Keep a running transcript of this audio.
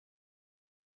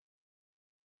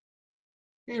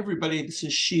Hey everybody, this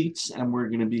is Sheets, and we're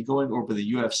going to be going over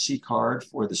the UFC card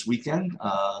for this weekend,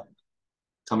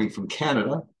 coming from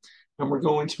Canada. And we're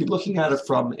going to be looking at it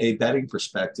from a betting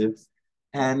perspective.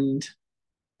 And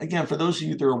again, for those of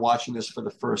you that are watching this for the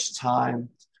first time,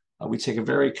 we take a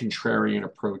very contrarian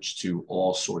approach to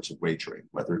all sorts of wagering,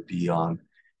 whether it be on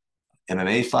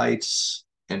MMA fights,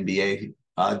 NBA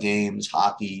games,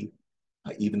 hockey,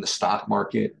 even the stock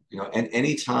market. And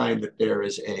any time that there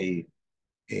is a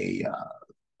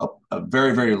a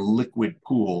very, very liquid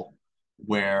pool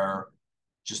where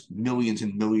just millions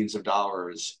and millions of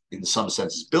dollars, in some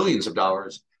senses, billions of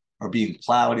dollars, are being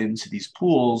plowed into these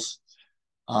pools.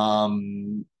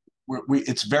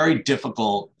 It's very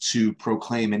difficult to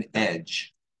proclaim an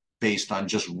edge based on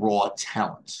just raw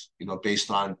talent,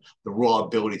 based on the raw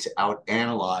ability to out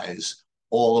analyze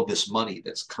all of this money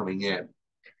that's coming in.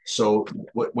 So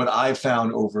what I've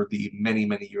found over the many,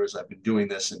 many years I've been doing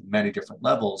this at many different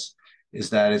levels is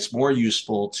that it's more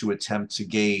useful to attempt to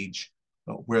gauge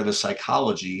where the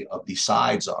psychology of the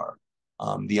sides are.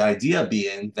 The idea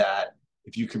being that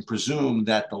if you can presume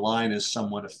that the line is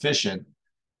somewhat efficient,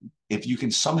 if you can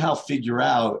somehow figure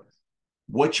out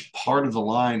which part of the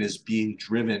line is being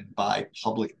driven by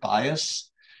public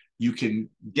bias, you can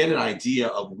get an idea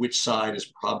of which side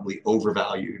is probably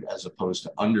overvalued as opposed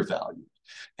to undervalued.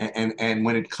 And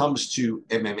when it comes to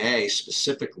MMA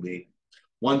specifically,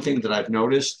 one thing that I've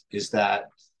noticed is that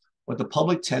what the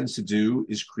public tends to do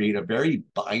is create a very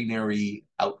binary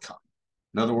outcome.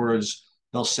 In other words,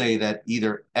 they'll say that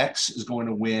either X is going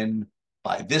to win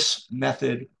by this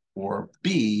method or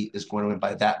B is going to win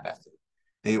by that method.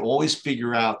 They always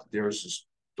figure out that there's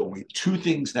only two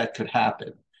things that could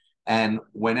happen. And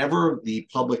whenever the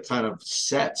public kind of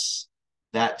sets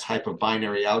that type of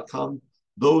binary outcome,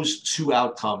 those two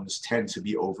outcomes tend to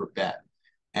be overbet.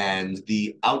 And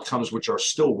the outcomes which are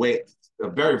still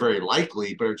very, very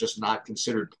likely, but are just not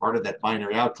considered part of that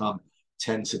binary outcome,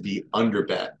 tend to be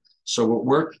underbet. So what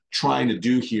we're trying to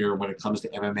do here when it comes to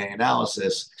MMA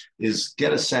analysis is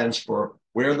get a sense for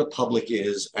where the public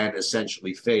is and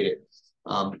essentially fade it,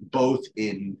 both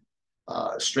in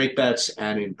straight bets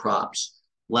and in props.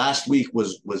 Last week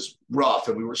was rough,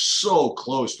 and we were so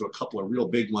close to a couple of real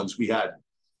big ones. We had,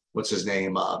 what's his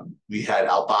name? We had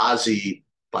Albazi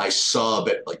by sub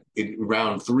at in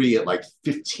round 3 at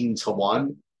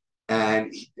 15-1.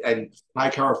 And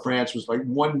Hightower France was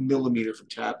 1 millimeter from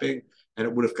tapping, and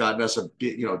it would have gotten us a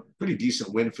bit, pretty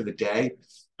decent win for the day,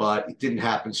 but it didn't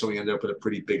happen. So we ended up with a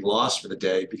pretty big loss for the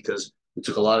day because we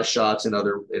took a lot of shots in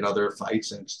other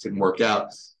fights and it just didn't work out.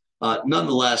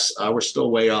 Nonetheless, we're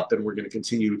still way up, and we're going to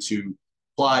continue to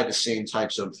apply the same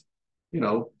types of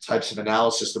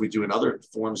analysis that we do in other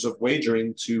forms of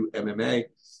wagering to MMA.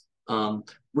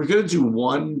 We're going to do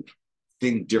one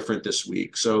thing different this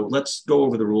week. So let's go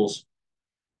over the rules.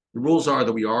 The rules are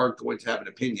that we are going to have an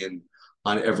opinion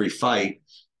on every fight,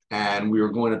 and we are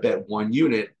going to bet one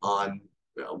unit on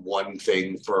one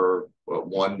thing for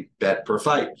one bet per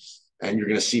fight. And you're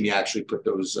going to see me actually put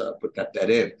that bet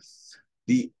in.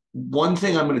 The one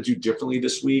thing I'm going to do differently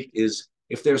this week is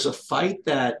if there's a fight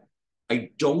that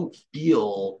I don't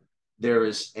feel there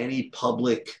is any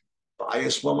public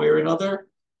bias one way or another,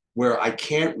 where I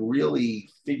can't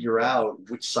really figure out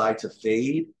which side to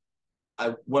fade,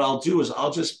 what I'll do is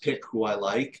I'll just pick who I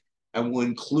like, and we'll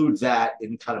include that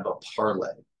in kind of a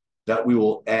parlay that we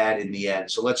will add in the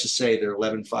end. So let's just say there are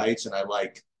 11 fights, and I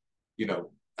like,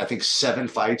 I think 7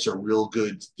 fights are real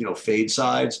good, fade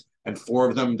sides, and 4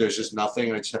 of them, there's just nothing,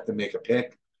 and I just have to make a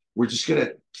pick. We're just going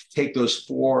to take those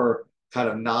 4 kind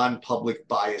of non-public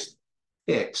biased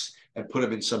picks and put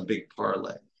them in some big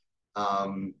parlay.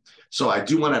 So I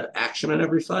do want to have action on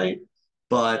every fight,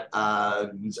 but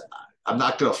I'm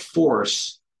not going to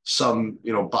force some,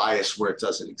 bias where it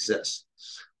doesn't exist.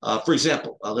 For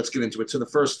example, let's get into it. So the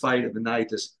first fight of the night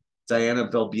is Diana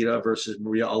Velbita versus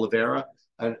Maria Oliveira.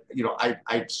 And,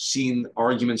 I've seen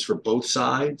arguments for both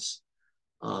sides.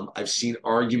 I've seen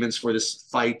arguments for this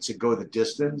fight to go the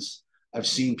distance. I've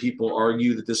seen people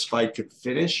argue that this fight could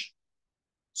finish.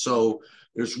 So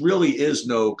there's really is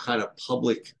no kind of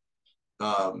public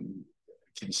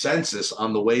consensus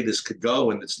on the way this could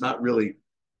go, and it's not really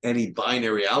any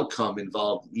binary outcome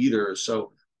involved either.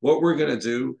 So what we're going to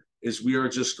do is we are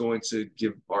just going to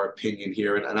give our opinion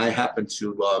here, and I happen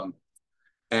to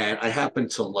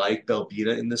like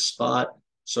Belbita in this spot,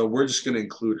 so we're just going to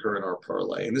include her in our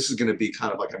parlay, and this is going to be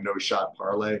kind of like a no shot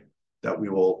parlay that we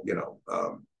will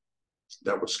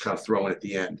that we're just kind of throwing at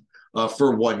the end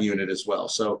for one unit as well.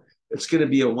 So it's going to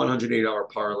be a $108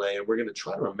 parlay, and we're going to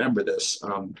try to remember this.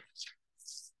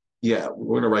 Yeah,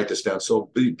 we're going to write this down.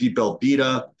 So be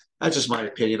Belbita. That's just my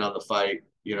opinion on the fight.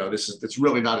 it's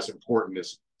really not as important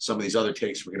as some of these other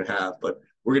takes we're going to have, but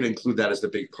we're going to include that as the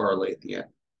big parlay at the end.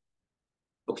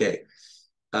 Okay.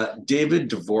 David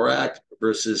Dvorak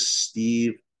versus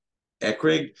Steve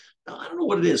Ekrig. Now, I don't know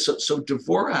what it is. So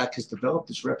Dvorak has developed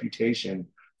this reputation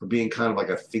for being kind of like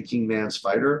a thinking man's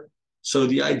fighter. So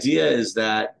the idea is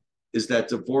that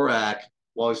Dvorak,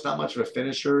 while he's not much of a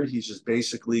finisher, he's just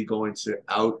basically going to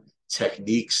out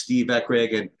technique Steve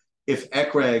Ekrig. And if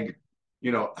Ekrig,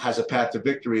 has a path to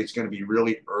victory, it's going to be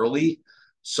really early.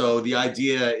 So the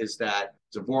idea is that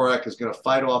Dvorak is going to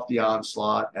fight off the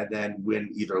onslaught and then win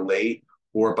either late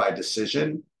or by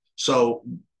decision. So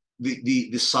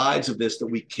the sides of this that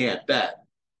we can't bet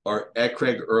are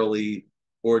Ekrig early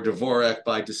or Dvorak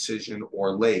by decision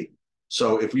or late.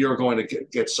 So if we are going to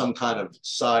get some kind of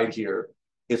side here,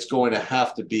 it's going to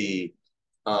have to be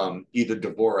either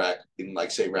Dvorak in, like,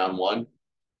 say, round one.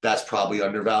 That's probably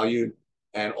undervalued.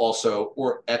 And also,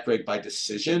 or Ekrig by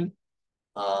decision.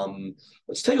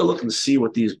 Let's take a look and see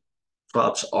what these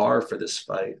props are for this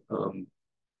fight.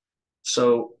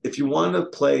 So if you want to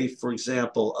play, for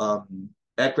example,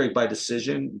 Ekrig by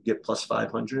decision, you get plus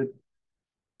 500.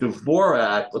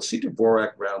 Dvorak, let's see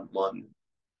Dvorak round one.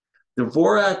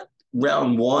 Dvorak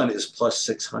round one is plus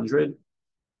 600.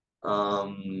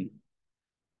 But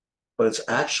it's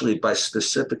actually by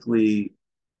specifically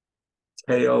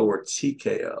KO or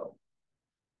TKO.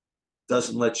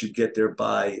 Doesn't let you get there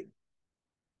by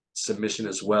submission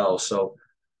as well. So,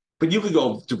 but you could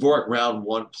go Dvorak round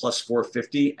one plus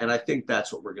 450, and I think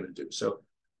that's what we're going to do. So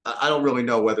I don't really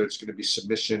know whether it's going to be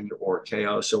submission or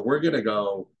KO. So we're going to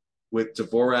go with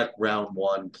Dvorak round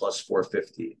one plus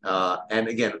 450. And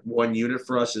again, 1 unit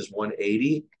for us is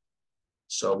 180.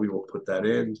 So we will put that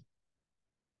in.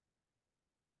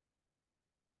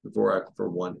 Dvorak for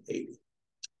 180.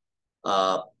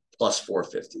 Plus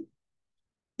 450.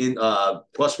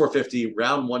 Plus 450,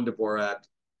 round one Dvorak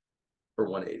for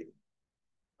 180.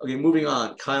 Okay, moving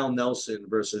on. Kyle Nelson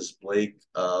versus Blake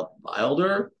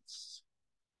Bilder.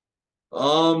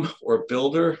 Or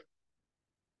Builder.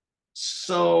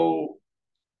 So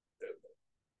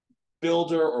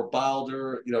Builder or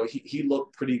Bilder, he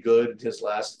looked pretty good in his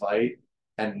last fight.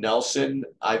 And Nelson,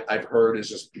 I've heard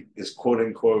is quote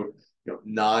unquote,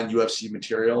 non-UFC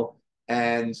material.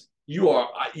 And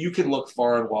you can look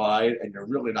far and wide, and you're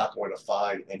really not going to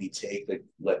find any take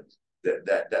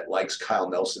that likes Kyle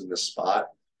Nelson in this spot.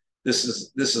 This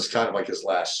is kind of like his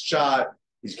last shot.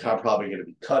 He's kind of probably going to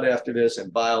be cut after this,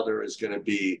 and Bilder is going to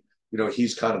be,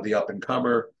 he's kind of the up and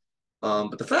comer.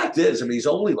 But the fact is, I mean, he's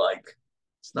only like,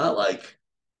 it's not like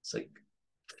it's like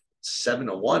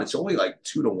 7-1. It's only like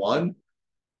 2-1.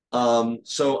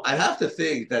 So I have to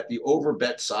think that the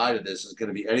overbet side of this is going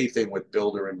to be anything with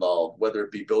Builder involved, whether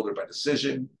it be Builder by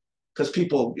decision, because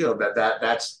people,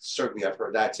 that's certainly, I've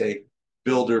heard that take,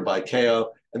 Builder by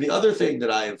KO. And the other thing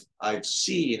that I've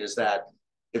seen is that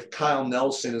if Kyle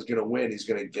Nelson is going to win, he's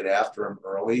going to get after him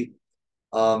early.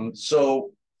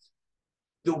 So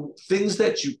the things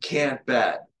that you can't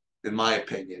bet, in my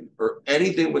opinion, or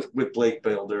anything with Blake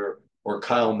Builder or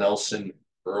Kyle Nelson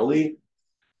early,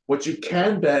 what you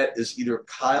can bet is either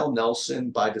Kyle Nelson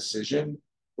by decision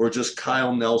or just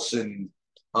Kyle Nelson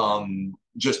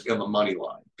just on the money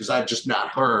line, because I've just not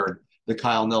heard the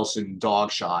Kyle Nelson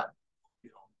dog shot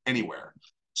anywhere.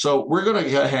 So we're going to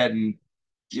go ahead and,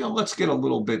 let's get a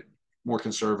little bit more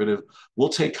conservative. We'll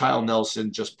take Kyle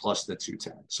Nelson just plus the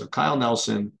 210. So Kyle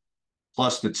Nelson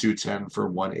plus the 210 for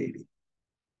 180.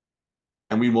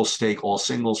 And we will stake all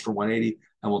singles for 180,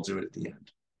 and we'll do it at the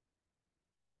end.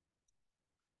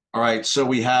 All right, so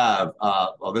we have,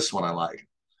 this one I like.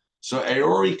 So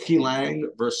Aori Qilang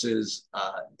versus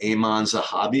Ayman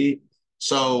Zahabi.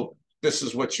 So this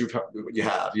is what you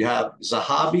have. You have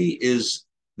Zahabi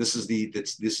this is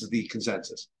the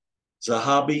consensus.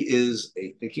 Zahabi is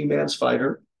a thinking man's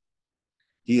fighter.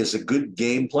 He has a good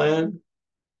game plan,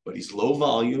 but he's low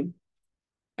volume.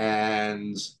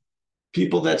 And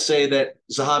people that say that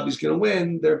Zahabi's going to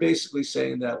win, they're basically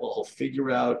saying that, well, he'll figure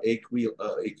out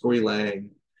Aori Lang.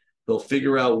 He'll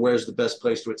figure out where's the best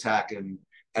place to attack him,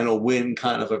 and he'll win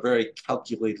kind of a very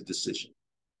calculated decision.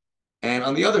 And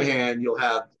on the other hand, you'll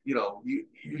have, you're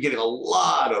getting a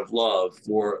lot of love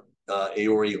for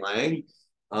Aori Lang.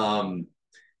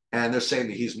 And they're saying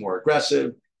that he's more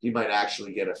aggressive. He might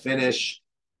actually get a finish.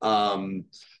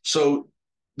 So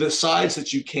the sides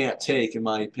that you can't take, in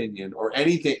my opinion, or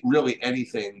anything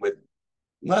with,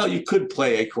 well, you could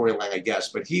play Aori Lang, I guess,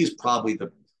 but he's probably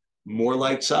the more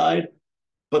light side.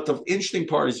 But the interesting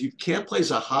part is you can't play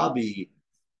Zahabi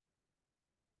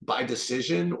by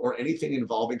decision or anything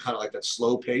involving kind of like that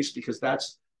slow pace, because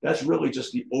that's really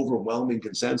just the overwhelming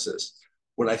consensus.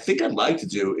 what I think I'd like to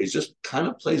do is just kind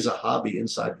of play Zahabi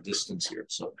inside the distance here.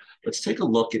 So let's take a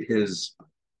look at his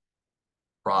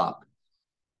prop.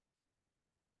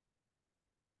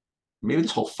 Maybe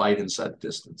this whole fight inside the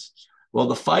distance. Well,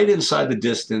 the fight inside the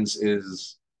distance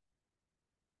is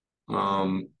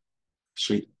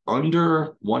actually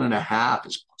under 1.5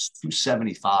 is plus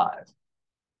 275.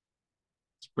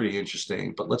 It's pretty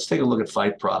interesting. But let's take a look at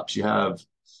fight props. You have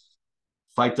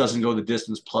fight doesn't go the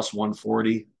distance plus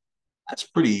 140. That's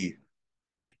pretty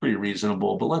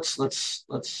reasonable. But let's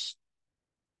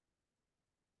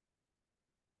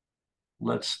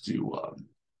do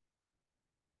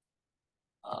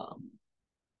um,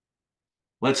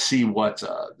 let's see what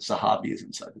Zahabi is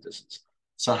inside the distance.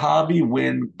 Zahabi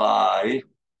win by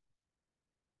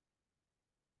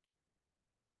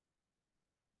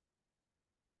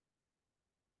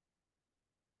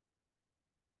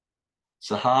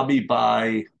Zahabi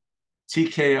by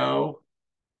TKO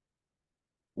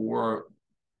or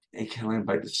AKLN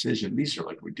by decision. These are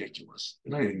like ridiculous.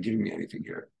 They're not even giving me anything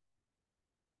here.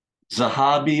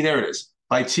 Zahabi, there it is.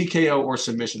 By TKO or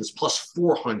submission is plus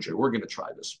 400. We're going to try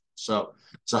this. So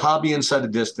Zahabi inside the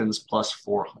distance plus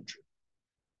 400.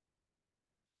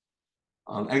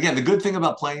 And again, the good thing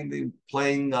about playing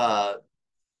MMA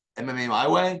my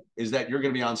way is that you're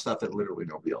going to be on stuff that literally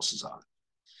nobody else is on.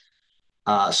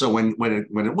 So when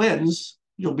it wins,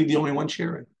 you'll be the only one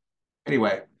cheering.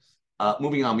 Anyway,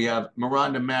 moving on, we have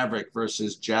Miranda Maverick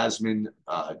versus Jasmine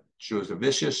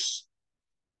Josevicius.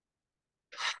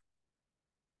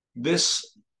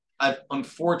 This,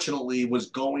 unfortunately,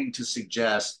 was going to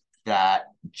suggest that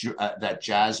that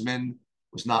Jasmine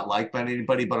was not liked by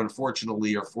anybody, but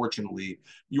unfortunately or fortunately,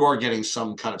 you are getting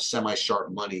some kind of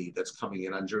semi-sharp money that's coming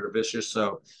in on Josevicius.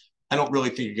 So I don't really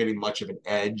think you're getting much of an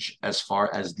edge as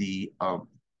far as the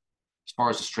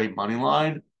straight money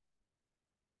line.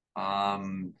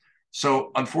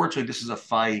 So unfortunately, this is a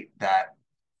fight that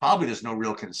probably there's no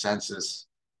real consensus.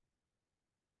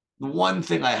 The one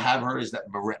thing I have heard is that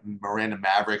Miranda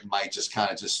Maverick might just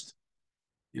kind of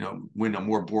win a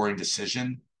more boring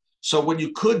decision. So what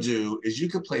you could do is you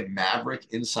could play Maverick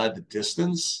inside the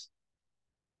distance.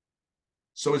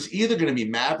 So it's either going to be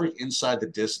Maverick inside the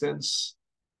distance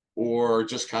or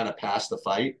just kind of pass the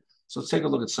fight. So let's take a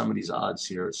look at some of these odds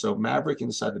here. So Maverick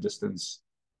inside the distance,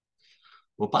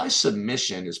 well, by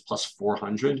submission is plus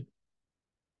 400.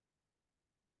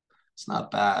 It's not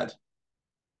bad.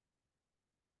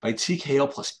 By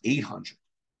TKO plus 800.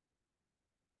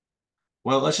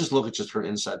 Well, let's just look at just her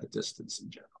inside the distance in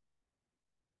general.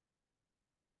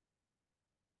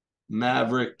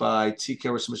 Maverick by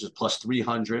TKO submission is plus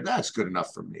 300. That's good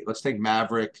enough for me. Let's take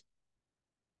Maverick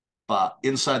but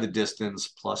inside the distance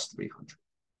plus 300.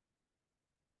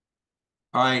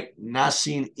 All right,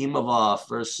 Nassim Imavov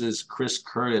versus Chris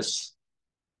Curtis.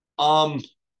 Okay.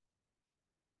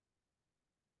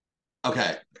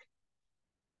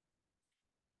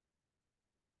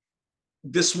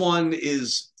 This one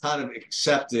is kind of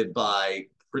accepted by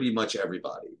pretty much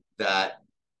everybody that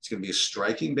it's going to be a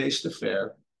striking based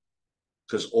affair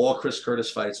because all Chris Curtis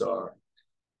fights are.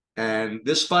 And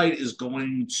this fight is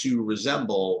going to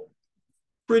resemble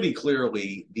pretty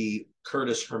clearly the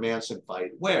Curtis Hermanson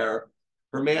fight, where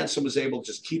Hermanson was able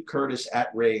to just keep Curtis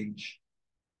at range,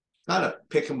 kind of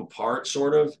pick him apart,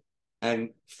 sort of, and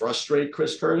frustrate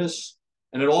Chris Curtis.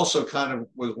 And it also kind of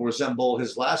will resemble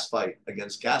his last fight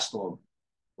against Gastelum,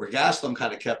 where Gastelum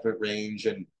kind of kept at range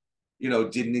and,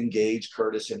 didn't engage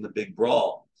Curtis in the big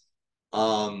brawl.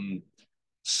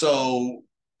 So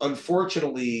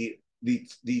unfortunately,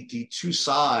 the two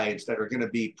sides that are going to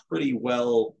be pretty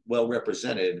well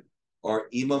represented are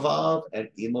Imavov and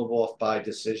Imavov by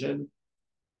decision.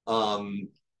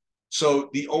 So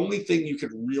the only thing you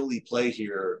could really play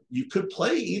here, you could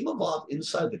play Imavov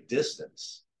inside the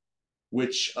distance,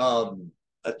 which I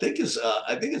think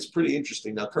it's pretty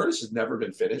interesting. Now Curtis has never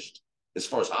been finished as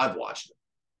far as I've watched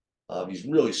him. He's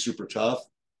really super tough,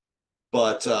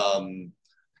 but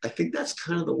I think that's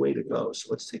kind of the way to go. So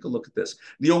let's take a look at this.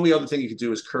 The only other thing you could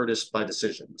do is Curtis by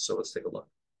decision. So let's take a look.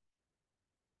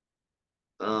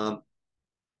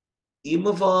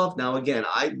 Imavov, now again,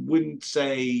 I wouldn't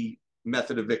say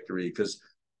method of victory because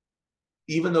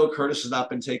even though Curtis has not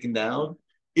been taken down,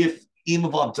 if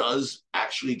Imavov does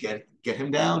actually get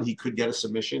him down, he could get a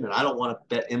submission. And I don't want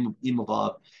to bet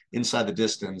Imavov inside the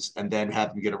distance and then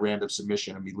have him get a random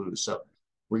submission and we lose. So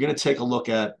we're going to take a look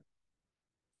at,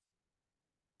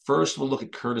 first we'll look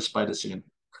at Curtis by decision.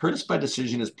 Curtis by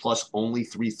decision is plus only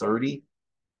 330.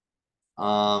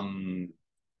 I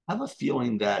have a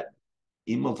feeling that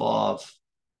Imavov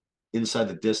inside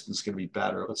the distance is going to be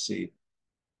better. Let's see.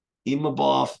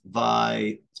 Imavov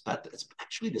by, it's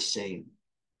actually the same.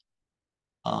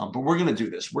 But we're going to do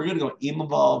this. We're going to go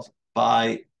Imavov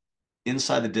by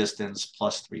inside the distance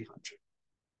plus 300.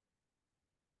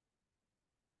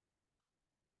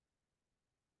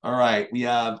 All right, we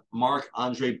have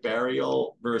Marc-Andre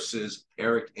Barrios versus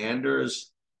Eric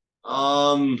Anders.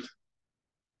 Um,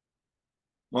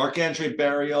 Marc-Andre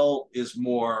Barrios is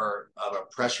more of a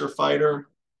pressure fighter,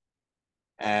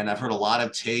 and I've heard a lot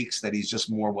of takes that he's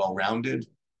just more well-rounded.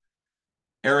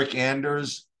 Eric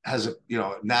Anders has a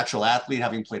natural athlete,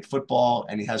 having played football,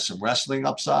 and he has some wrestling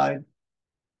upside.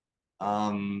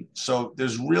 So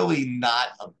there's really not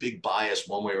a big bias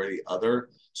one way or the other.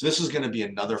 So this is going to be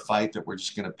another fight that we're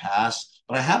just going to pass.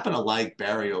 But I happen to like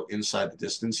Barrio inside the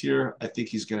distance here. I think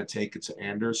he's going to take it to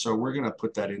Anders. So we're going to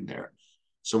put that in there.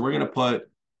 So we're going to put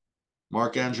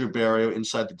Marc-Andre Barrio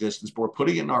inside the distance, but we're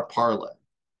putting it in our parlay,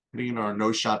 putting in our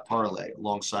no-shot parlay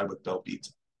alongside with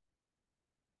Belbita.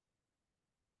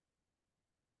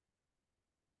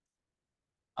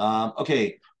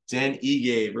 Okay, Dan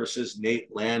Ige versus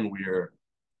Nate Landwehr.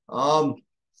 Um,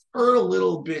 Heard a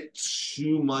little bit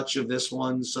too much of this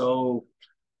one. So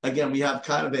again, we have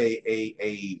kind of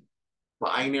a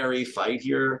binary fight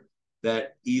here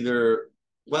that either,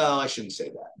 well, I shouldn't say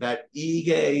that, that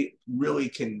Ige really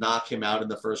can knock him out in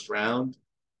the first round,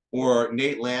 or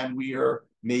Nate Landwehr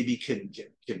maybe can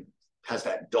has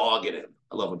that dog in him.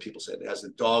 I love when people say it has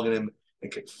the dog in him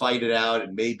and can fight it out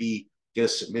and maybe get a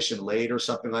submission late or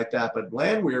something like that. But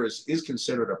Landwehr is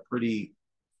considered a pretty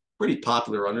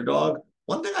popular underdog.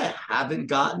 One thing I haven't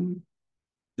gotten,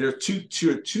 there are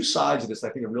two sides of this that I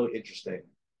think are really interesting,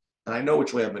 and I know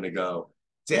which way I'm going to go.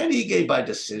 Dan Ige by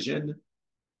decision,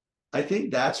 I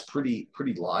think that's pretty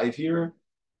live here,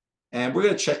 and we're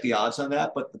going to check the odds on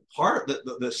that. But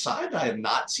the side that I have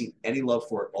not seen any love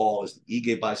for at all is the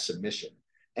Ige by submission,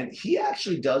 and he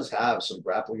actually does have some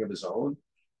grappling of his own.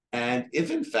 And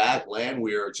if in fact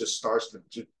Landwehr just starts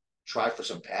to try for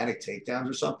some panic takedowns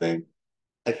or something,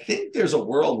 I think there's a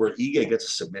world where Ige gets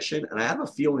a submission, and I have a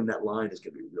feeling that line is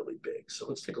going to be really big. So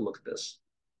let's take a look at this.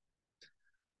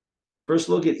 First,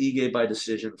 look at Ige by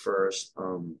decision first.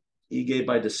 Ige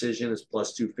by decision is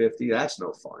plus 250. That's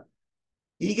no fun.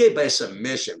 Ige by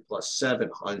submission plus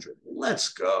 700. Let's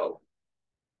go.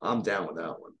 I'm down with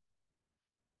that one.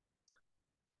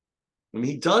 I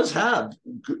mean, he does have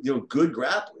good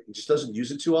grappling. He just doesn't use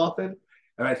it too often.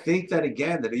 And I think that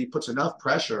again, that he puts enough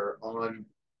pressure on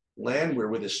Landwehr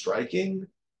with his striking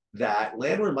that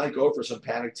Landwehr might go for some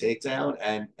panic takedown,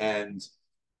 and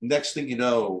next thing you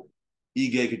know,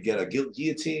 Ige could get a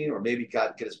guillotine or maybe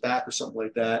get his back or something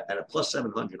like that. At a plus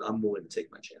 700, I'm willing to take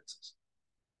my chances.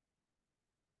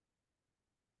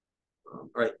 All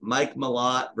right, Mike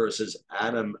Malott versus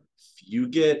Adam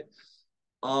Fugit.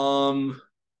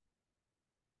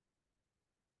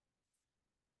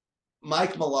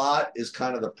 Mike Malott is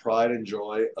kind of the pride and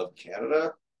joy of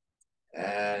Canada.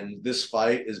 And this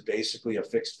fight is basically a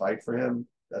fixed fight for him.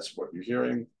 That's what you're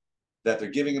hearing. That they're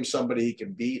giving him somebody he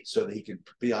can beat so that he can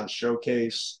be on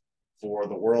showcase for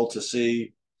the world to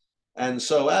see. And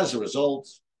so as a result,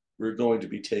 we're going to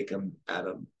be taking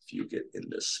Adam Fugit in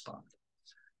this spot.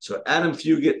 So Adam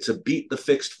Fugit to beat the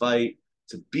fixed fight,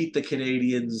 to beat the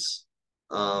Canadians.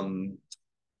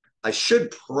 I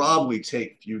should probably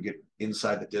take Fugit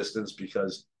inside the distance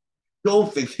because I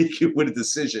don't think he can win a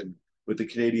decision with the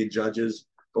Canadian judges,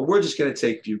 but we're just going to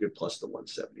take Fugit plus the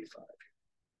 175.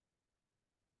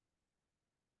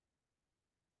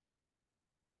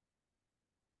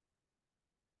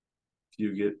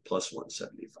 Fugit plus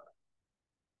 175.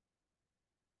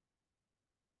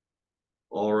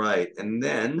 All right. And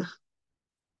then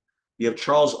you have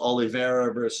Charles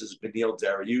Oliveira versus Beneil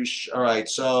Dariush. All right.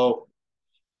 So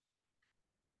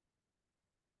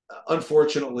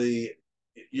unfortunately,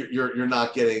 you're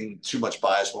not getting too much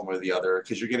bias one way or the other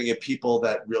because you're going to get people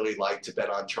that really like to bet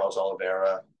on Charles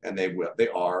Oliveira, and they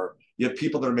are. You have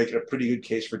people that are making a pretty good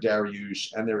case for Dariush,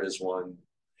 and there is one,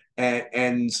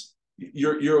 and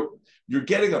you're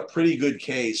getting a pretty good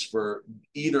case for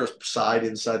either side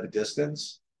inside the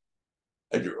distance,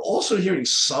 and you're also hearing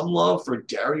some love for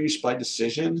Dariush by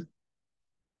decision.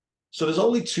 So there's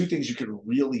only two things you can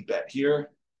really bet here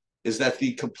is that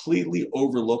the completely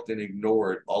overlooked and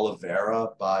ignored Oliveira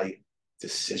by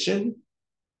decision,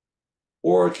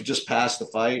 or it could just pass the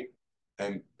fight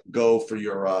and go for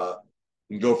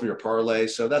your parlay.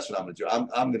 So that's what I'm gonna do.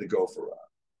 I'm gonna go for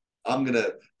I'm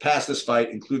gonna pass this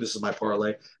fight, include this in my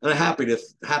parlay, and I happen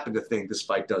to think this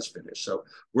fight does finish. So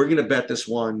we're gonna bet this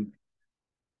one.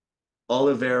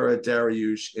 Oliveira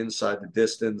Dariush inside the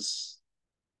distance.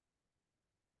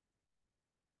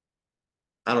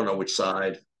 I don't know which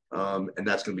side. And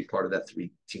that's going to be part of that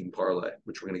 3-team parlay,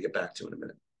 which we're going to get back to in a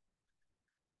minute.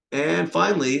 And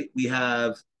finally, we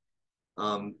have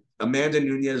Amanda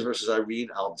Nunes versus Irene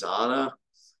Aldana.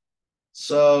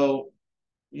 So,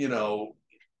 you know,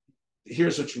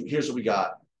 here's what we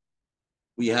got.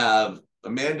 We have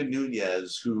Amanda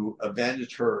Nunes, who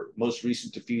avenged her most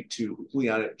recent defeat to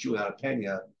Juliana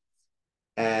Pena,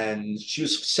 and she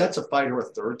was set to fight her a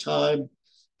third time,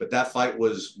 but that fight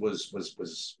was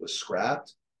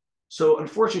scrapped. So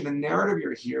unfortunately, the narrative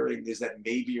you're hearing is that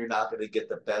maybe you're not going to get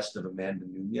the best of Amanda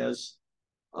Nunes,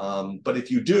 but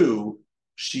if you do,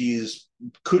 she's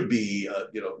could be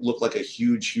look like a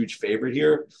huge favorite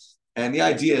here. And the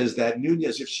idea is that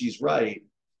Nunes, if she's right,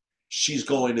 she's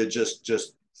going to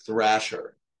just thrash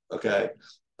her. Okay.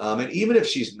 And even if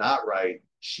she's not right,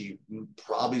 she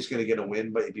probably is going to get a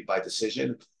win, maybe by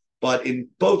decision. But in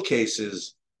both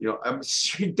cases, I'm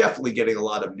definitely getting a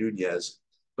lot of Nunes,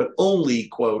 but only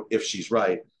quote if she's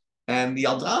right. And the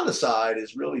Aldana side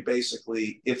is really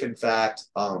basically if in fact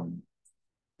you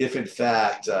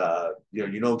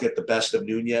don't get the best of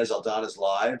Nunes, Aldana's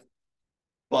live.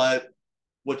 But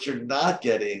what you're not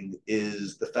getting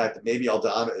is the fact that maybe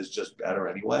Aldana is just better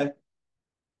anyway,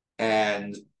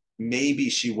 and maybe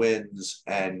she wins,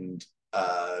 and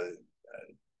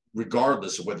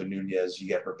regardless of whether Nunes you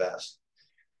get her best.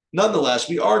 Nonetheless,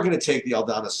 we are going to take the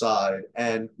Aldana side,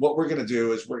 and what we're going to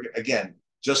do is we're again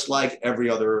just like every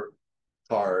other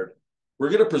card, we're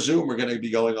going to presume we're going to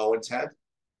be going 0-10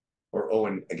 or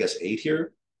 0-8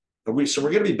 here. So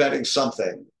we're going to be betting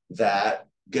something that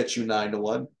gets you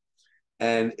 9-1.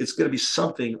 And it's going to be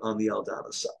something on the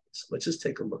Aldana side. So let's just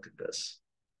take a look at this.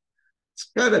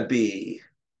 It's going to be,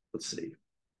 let's see.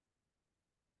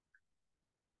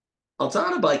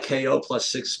 Aldana by KO plus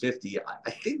 650.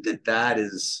 I think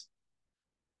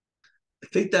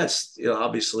that's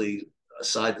obviously a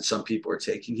side that some people are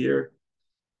taking here.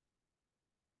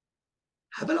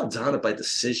 How about Aldana by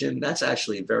decision? That's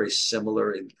actually very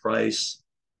similar in price.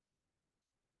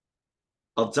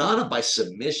 Aldana by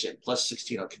submission plus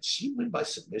 16. Can she win by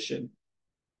submission?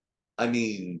 I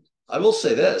mean, I will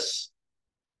say this.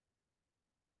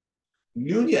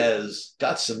 Nunes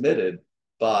got submitted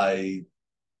by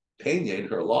Pena in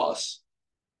her loss,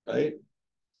 right?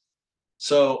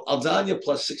 So Aldana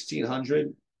plus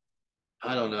 1,600.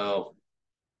 I don't know.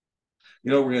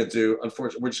 You know what we're going to do?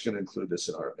 Unfortunately, we're just going to include this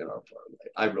in our parlay.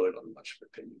 I really don't have much of an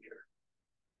opinion here.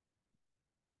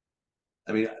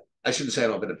 I mean, I shouldn't say I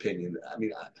don't have an opinion. I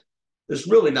mean, there's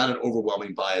really not an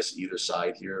overwhelming bias either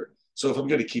side here. So if I'm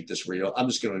going to keep this real, I'm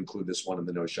just going to include this one in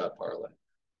the no shot parlay.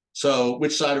 So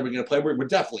which side are we going to play? We're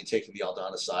definitely taking the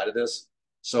Aldana side of this.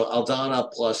 So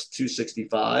Aldana plus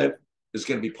 265 is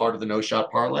going to be part of the no shot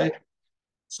parlay.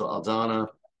 So Aldana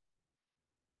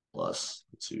plus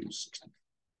 260.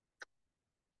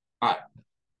 All right.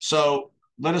 So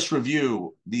let us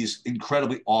review these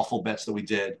incredibly awful bets that we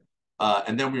did.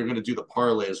 And then we're going to do the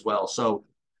parlay as well. So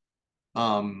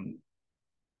Dvorak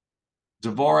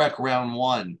round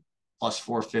 1 plus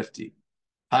 450.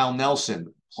 Kyle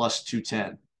Nelson plus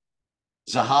 210.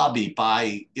 Zahabi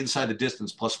by inside the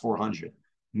distance plus 400.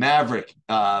 Maverick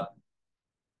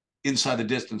inside the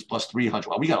distance plus 300.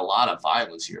 Wow, we got a lot of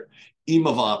violence here.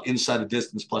 Imavov inside the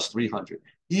distance plus 300.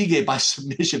 Ige by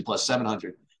submission plus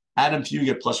 700. Adam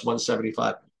Fugit plus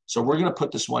 175. So we're going to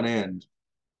put this one in.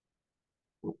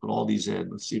 We'll put all these in.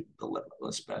 Let's see.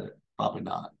 Let's bet it. Probably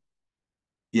not.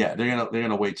 Yeah, they're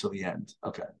gonna wait till the end.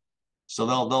 Okay. So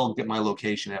they'll get my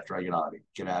location after I get out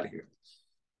of here.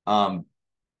 But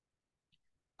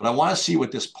I want to see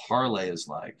what this parlay is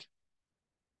like.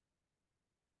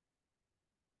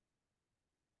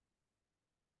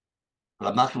 But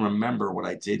I'm not going to remember what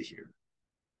I did here.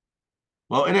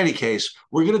 Well, in any case,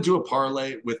 we're going to do a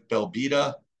parlay with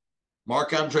Belbita,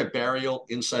 Marc-Andre Barrios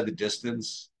inside the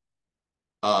distance,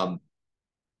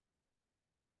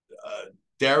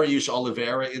 Darius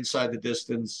Oliveira inside the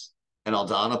distance, and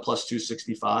Aldana plus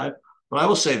 265. But I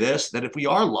will say this, that if we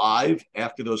are live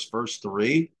after those first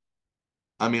three,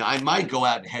 I mean, I might go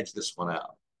out and hedge this one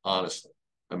out, honestly.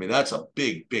 I mean, that's a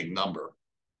big number.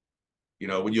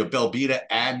 When you have Belbita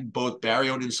and both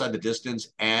Barrios inside the distance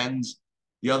and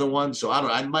the other one. So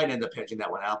I might end up hedging that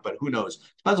one out, but who knows?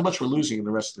 Depends how much we're losing in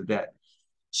the rest of the day.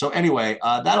 So anyway,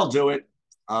 that'll do it.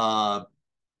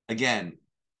 Again,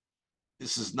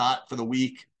 this is not for the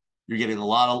weak. You're getting a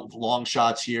lot of long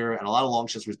shots here and a lot of long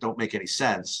shots which don't make any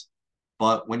sense.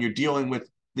 But when you're dealing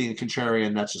with the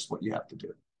contrarian, that's just what you have to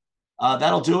do.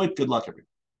 That'll do it. Good luck, everybody.